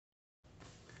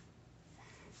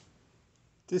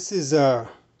This is a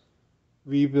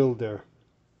ReBuilder.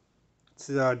 It's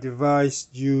a device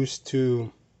used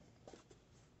to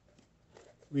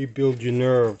rebuild your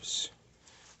nerves.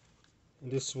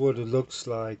 And this is what it looks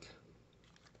like.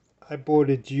 I bought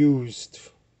it used,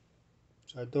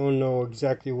 so I don't know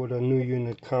exactly what a new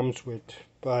unit comes with,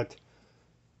 but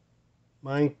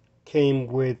mine came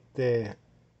with a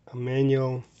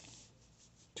manual,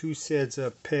 2 sets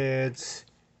of pads,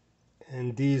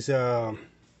 and these are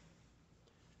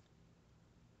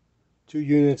 2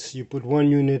 units. You put 1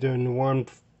 unit in one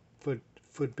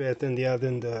foot bath and the other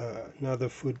in another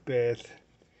foot bath,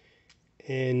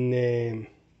 and it's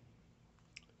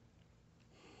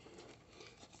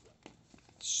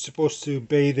supposed to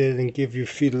bathe it and give you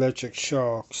feet electric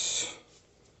shocks.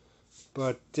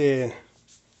 But I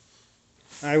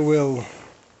will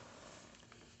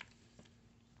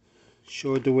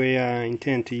show the way I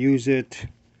intend to use it.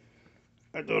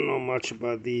 I don't know much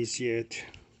about these yet.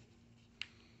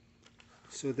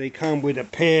 So they come with a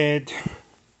pad.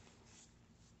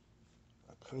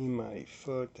 I clean my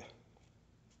foot,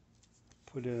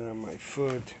 put it on my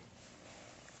foot.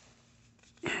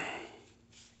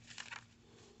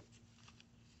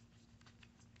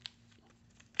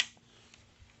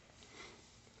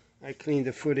 I clean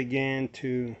the foot again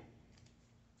to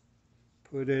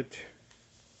put it,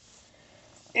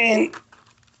 and you're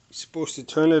supposed to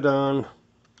turn it on.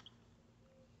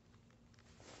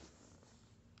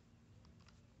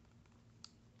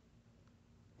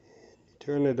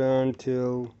 Turn it on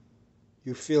till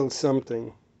you feel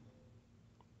something.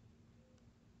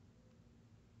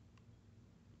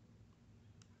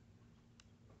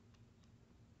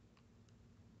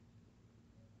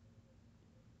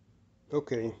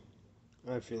 Okay,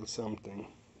 I feel something.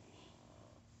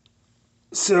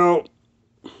 So,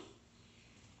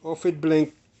 off it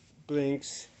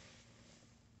blinks.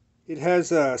 It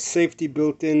has a safety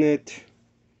built in it,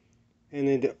 and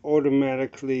it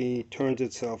automatically turns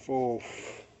itself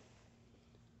off.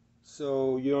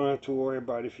 So you don't have to worry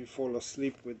about if you fall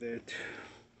asleep with it.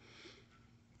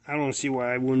 I don't see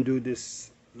why I wouldn't do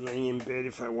this laying in bed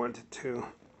if I wanted to.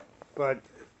 But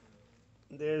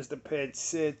there's the pad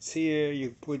sits here.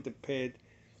 You put the pad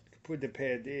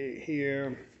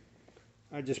here.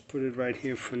 I just put it right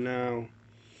here for now.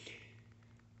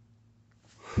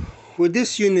 Well,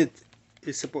 this unit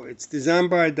is it's designed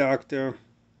by a doctor,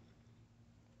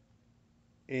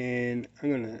 and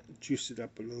I'm gonna juice it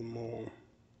up a little more.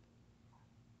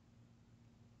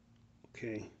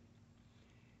 Okay.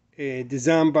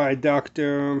 Designed by a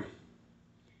doctor,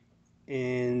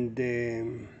 and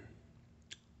it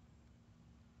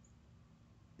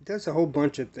does a whole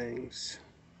bunch of things.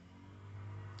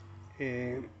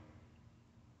 And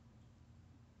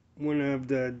one of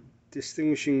the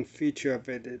distinguishing feature of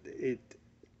it, it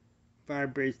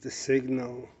vibrates the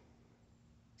signal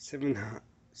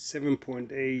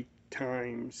 7.8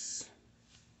 times,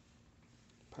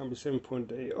 probably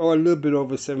 7.8, or a little bit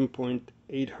over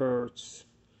 7.8 hertz,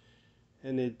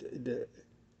 and the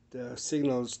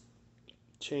signals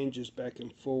changes back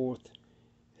and forth,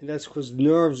 and that's because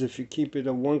nerves, if you keep it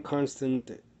at one constant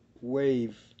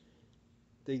wave,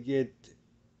 they get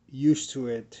used to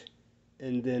it,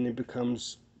 and then it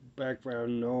becomes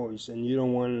background noise, and you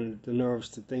don't want the nerves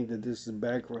to think that this is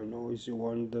background noise. You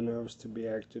want the nerves to be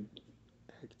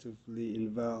actively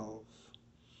involved,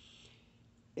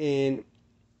 and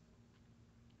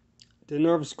the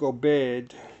nerves go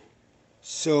bad,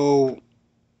 so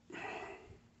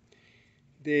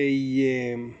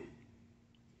they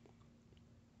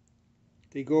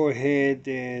go ahead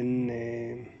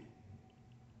and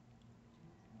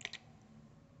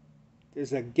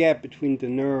there's a gap between the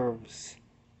nerves,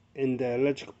 and the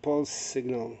electrical pulse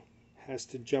signal has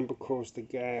to jump across the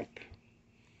gap,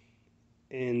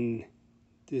 and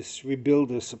this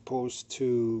ReBuilder is supposed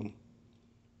to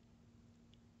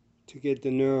get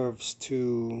the nerves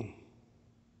to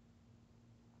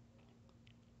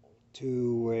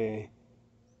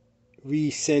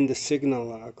resend the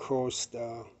signal across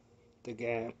the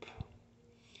gap.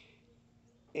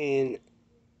 And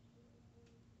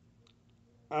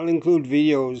I'll include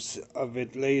videos of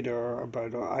it later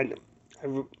about I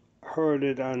heard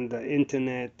it on the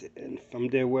internet and from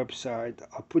their website.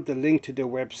 I'll put the link to their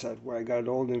website where I got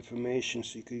all the information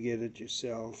so you could get it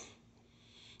yourself.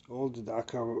 All the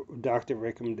doctor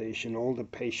recommendation, all the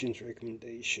patient's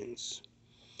recommendations.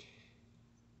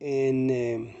 And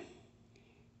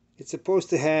it's supposed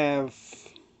to have,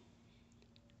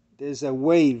 there's a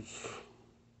wave,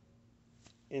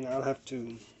 and I'll have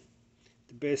to,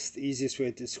 the best, easiest way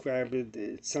to describe it,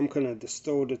 it's some kind of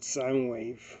distorted sine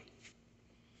wave.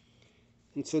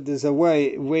 And so there's a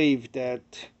wave that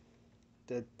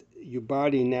that your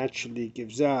body naturally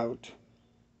gives out.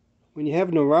 When you have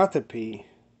neuropathy,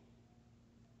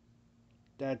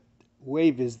 that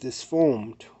wave is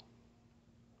disformed.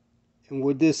 And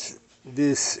what this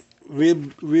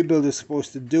rebuild is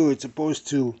supposed to do, it's supposed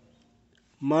to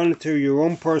monitor your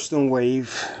own personal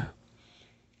wave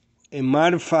and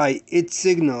modify its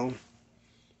signal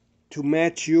to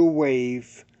match your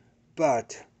wave,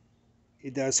 but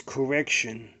it does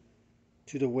correction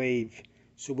to the wave.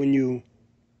 So when your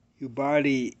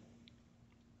body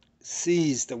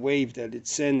sees the wave that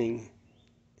it's sending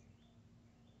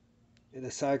at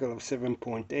a cycle of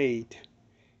 7.8,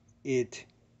 it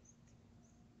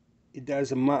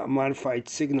does a modified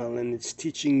signal, and it's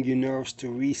teaching your nerves to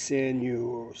resend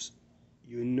your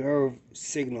nerve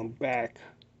signal back.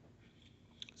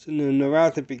 So the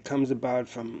neuropathy comes about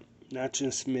from not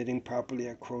transmitting properly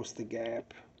across the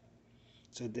gap.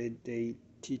 So they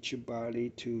teach your body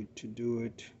to do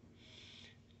it.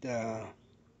 The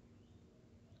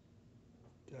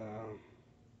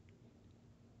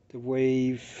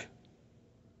wave,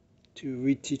 to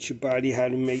reteach your body how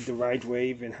to make the right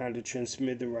wave and how to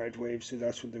transmit the right wave. So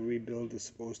that's what the rebuild is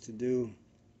supposed to do.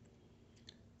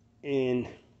 And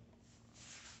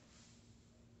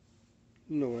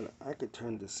you know what, I could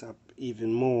turn this up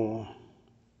even more.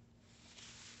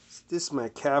 This is my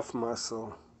calf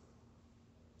muscle.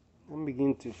 I'm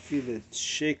beginning to feel it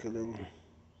shake a little.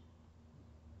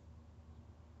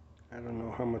 I don't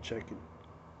know how much I could.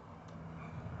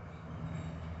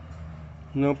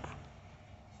 Nope.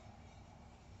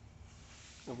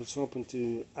 I was hoping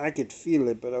to, I could feel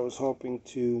it, but I was hoping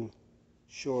to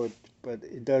show it, but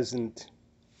it doesn't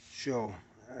show.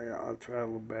 I'll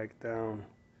travel back down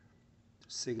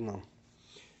the signal.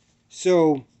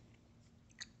 So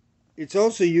it's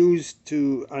also used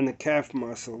on the calf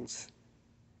muscles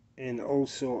and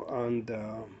also on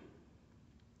the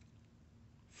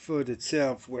foot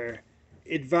itself, where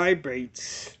it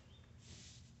vibrates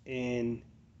and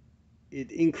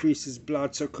it increases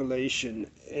blood circulation.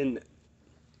 And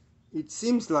it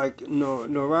seems like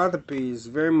neuropathy is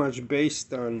very much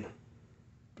based on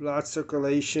blood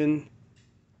circulation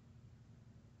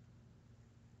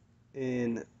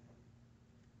and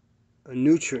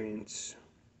nutrients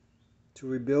to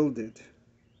rebuild it.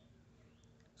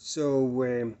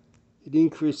 So it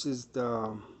increases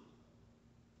the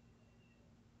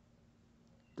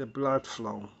blood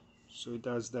flow. So it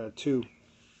does that too.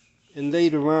 And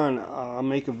later on, I'll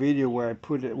make a video where I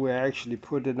actually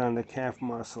put it on the calf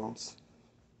muscles,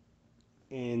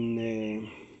 and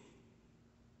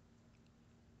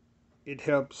it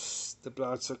helps the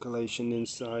blood circulation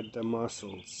inside the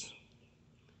muscles.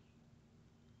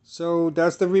 So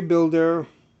that's the ReBuilder.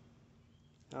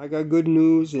 I got good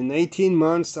news. In 18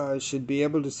 months, I should be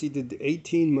able to see the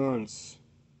 18 months.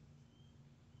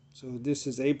 So this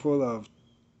is April of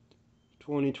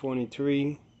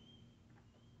 2023.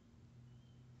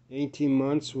 18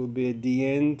 months will be at the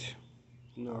end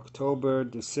in October,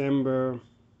 December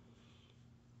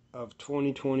of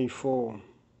 2024.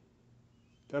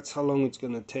 That's how long it's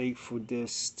going to take for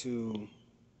this to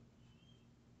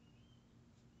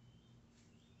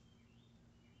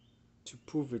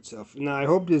prove itself. Now, I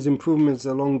hope there's improvements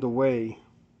along the way,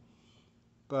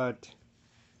 but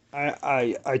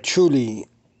I truly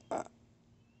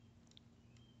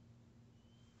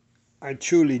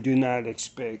do not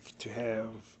expect to have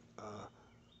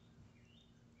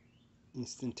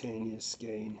instantaneous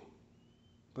gain,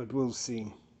 but we'll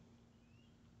see.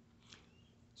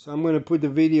 So I'm going to put the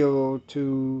link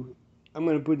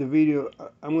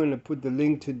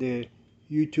to the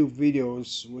YouTube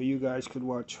videos where you guys could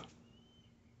watch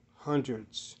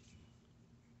hundreds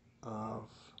of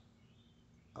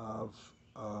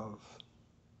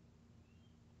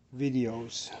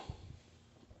videos.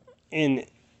 And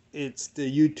it's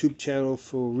the YouTube channel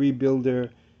for ReBuilder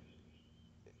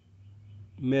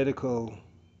Medical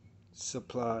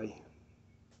Supply.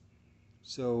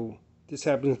 So this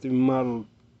happens to be model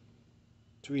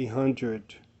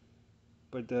 300,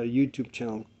 but the YouTube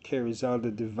channel carries out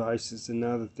the devices and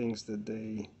other things that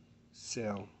they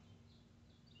sell.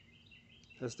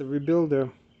 That's the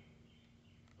ReBuilder.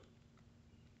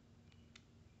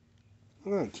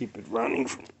 I'm going to keep it running